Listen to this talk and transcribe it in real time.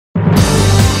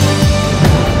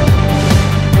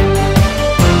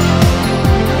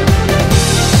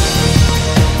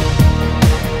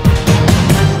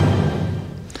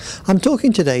I'm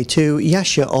talking today to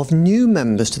Yasha of new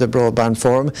members to the Broadband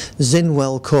Forum,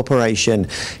 Zinwell Corporation.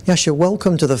 Yasha,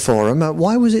 welcome to the forum.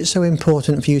 Why was it so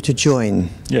important for you to join?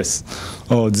 Yes,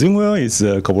 Zinwell is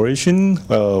a corporation.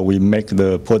 We make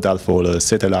the product for the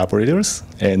satellite operators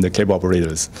and the cable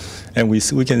operators. And we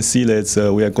can see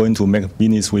that we are going to make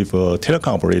business with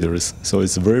telecom operators. So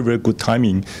it's very, very good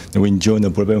timing that we join the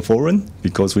Broadband Forum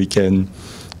because we can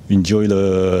enjoy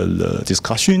the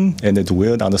discussion and to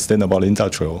well understand about the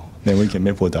industrial. Then we can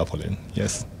make product for them.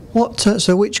 Yes.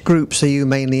 So which groups are you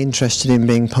mainly interested in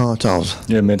being part of?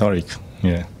 Yeah, metallic.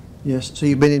 Yeah. Yes. So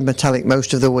you've been in metallic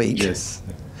most of the week. Yes.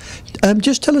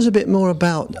 Just tell us a bit more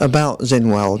about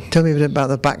Zinwell. Tell me a bit about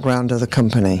the background of the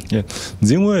company. Yeah,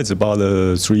 Zinwell is about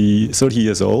 30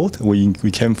 years old. We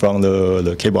came from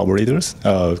the cable operators,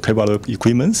 cable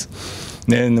equipments.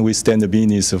 Then we stand the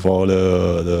business for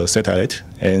the satellite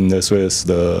and as well as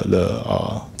the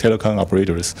telecom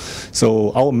operators.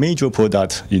 So our major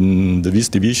product in this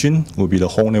division will be the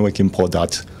home networking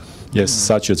product, yes,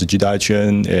 such as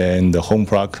GDICN and the home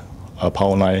plug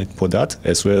power line product,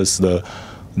 as well as the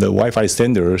Wi-Fi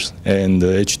standards and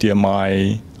the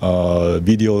HDMI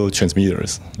video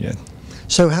transmitters. Yeah.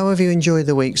 So how have you enjoyed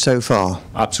the week so far?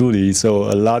 Absolutely. So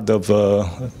a lot of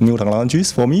new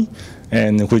technologies for me,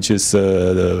 and which is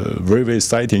very, very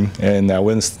exciting. And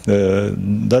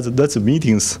that's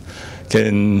meetings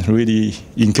can really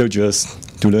encourage us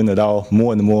to learn about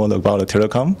more and more about the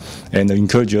telecom, and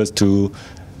encourage us to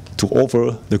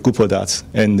offer the good products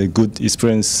and the good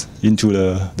experience into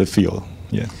the field.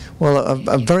 Yeah. Well,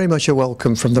 very much a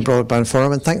welcome from the Broadband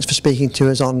Forum, and thanks for speaking to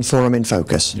us on Forum in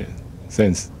Focus. Yeah.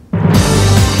 Thanks.